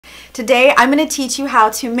Today I'm going to teach you how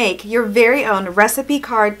to make your very own recipe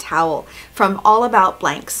card towel from All About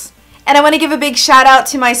Blanks. And I want to give a big shout out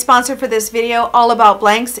to my sponsor for this video, All About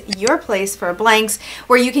Blanks, your place for blanks,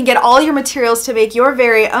 where you can get all your materials to make your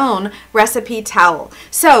very own recipe towel.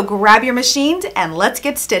 So grab your machine and let's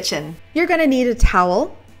get stitching. You're going to need a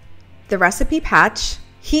towel, the recipe patch,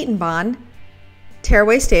 heat and bond,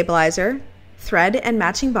 tearaway stabilizer, thread and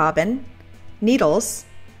matching bobbin, needles,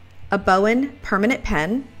 a Bowen permanent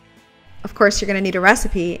pen. Of course, you're going to need a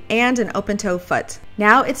recipe and an open toe foot.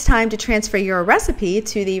 Now it's time to transfer your recipe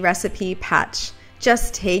to the recipe patch.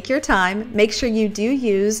 Just take your time, make sure you do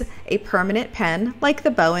use a permanent pen like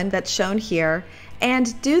the Bowen that's shown here,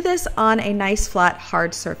 and do this on a nice flat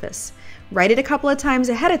hard surface. Write it a couple of times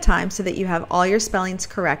ahead of time so that you have all your spellings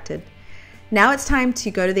corrected. Now it's time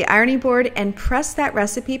to go to the ironing board and press that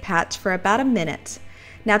recipe patch for about a minute.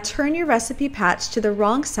 Now turn your recipe patch to the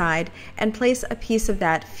wrong side and place a piece of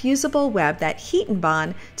that fusible web, that heat and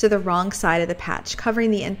bond, to the wrong side of the patch,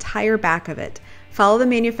 covering the entire back of it. Follow the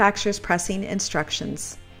manufacturer's pressing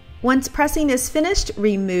instructions. Once pressing is finished,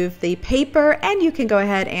 remove the paper and you can go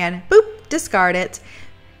ahead and boop, discard it.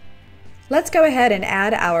 Let's go ahead and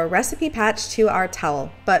add our recipe patch to our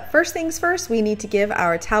towel. But first things first, we need to give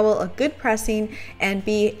our towel a good pressing and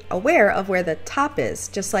be aware of where the top is,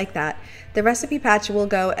 just like that. The recipe patch will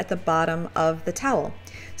go at the bottom of the towel.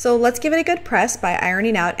 So let's give it a good press by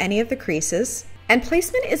ironing out any of the creases. And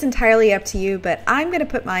placement is entirely up to you, but I'm going to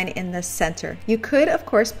put mine in the center. You could, of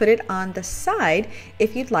course, put it on the side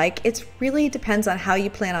if you'd like. It really depends on how you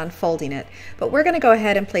plan on folding it. But we're going to go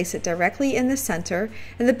ahead and place it directly in the center.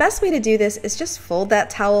 And the best way to do this is just fold that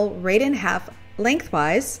towel right in half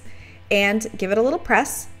lengthwise and give it a little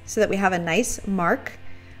press so that we have a nice mark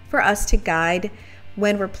for us to guide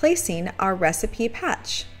when we're placing our recipe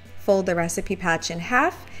patch. Fold the recipe patch in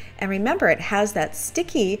half, and remember it has that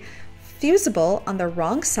sticky fusible on the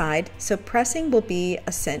wrong side, so pressing will be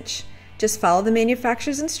a cinch. Just follow the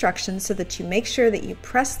manufacturer's instructions so that you make sure that you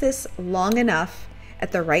press this long enough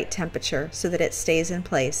at the right temperature so that it stays in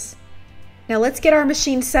place. Now let's get our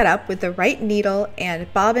machine set up with the right needle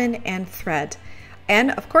and bobbin and thread,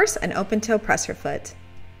 and of course an open toe presser foot.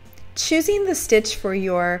 Choosing the stitch for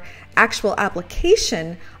your actual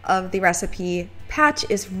application of the recipe patch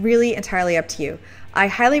is really entirely up to you. I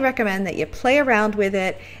highly recommend that you play around with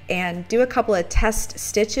it and do a couple of test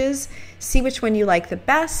stitches, see which one you like the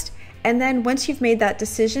best, and then once you've made that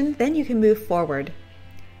decision, then you can move forward.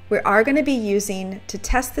 We are going to be using, to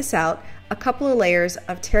test this out, a couple of layers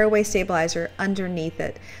of tearaway stabilizer underneath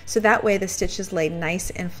it, so that way the stitches lay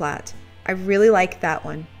nice and flat. I really like that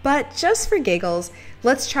one, but just for giggles,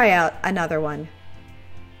 let's try out another one.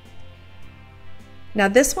 Now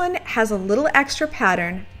this one has a little extra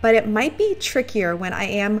pattern, but it might be trickier when I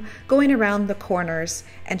am going around the corners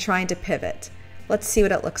and trying to pivot. Let's see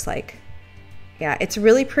what it looks like. Yeah, it's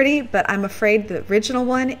really pretty, but I'm afraid the original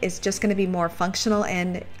one is just going to be more functional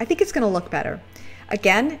and I think it's going to look better.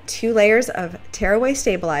 Again, 2 layers of tearaway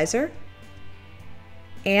stabilizer.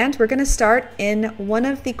 And we're going to start in one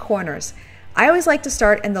of the corners. I always like to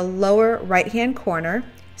start in the lower right-hand corner,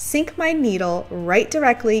 sink my needle right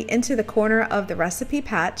directly into the corner of the recipe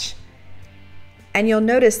patch, and you'll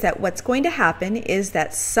notice that what's going to happen is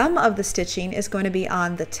that some of the stitching is going to be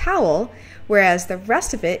on the towel, whereas the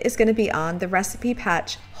rest of it is going to be on the recipe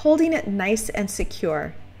patch, holding it nice and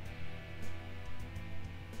secure.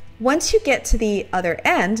 Once you get to the other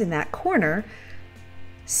end in that corner,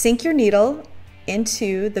 sink your needle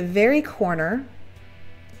into the very corner,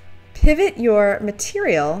 pivot your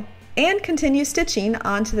material, and continue stitching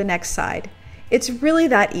onto the next side. It's really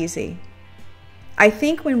that easy. I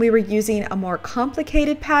think when we were using a more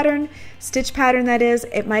complicated pattern, stitch pattern that is,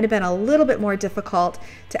 it might have been a little bit more difficult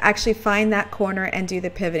to actually find that corner and do the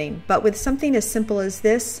pivoting. But with something as simple as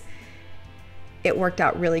this, it worked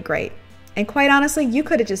out really great. And quite honestly, you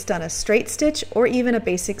could have just done a straight stitch or even a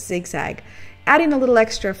basic zigzag. Adding a little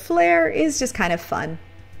extra flair is just kind of fun.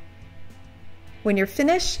 When you're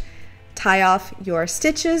finished, tie off your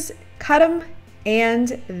stitches, cut them,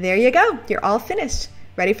 and there you go. You're all finished,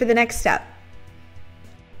 ready for the next step.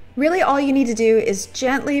 Really all you need to do is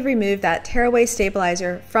gently remove that tearaway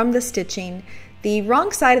stabilizer from the stitching. The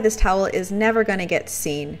wrong side of this towel is never going to get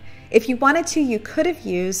seen. If you wanted to, you could have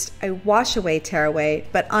used a wash away tearaway,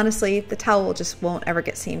 but honestly, the towel just won't ever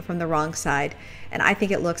get seen from the wrong side, and I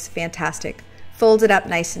think it looks fantastic. Fold it up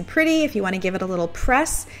nice and pretty. If you want to give it a little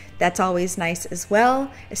press, that's always nice as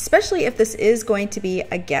well, especially if this is going to be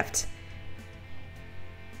a gift.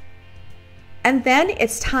 And then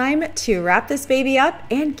it's time to wrap this baby up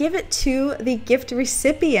and give it to the gift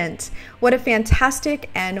recipient. What a fantastic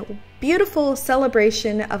and beautiful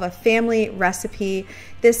celebration of a family recipe.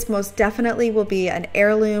 This most definitely will be an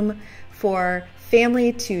heirloom for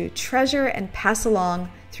family to treasure and pass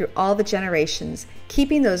along through all the generations,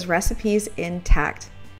 keeping those recipes intact.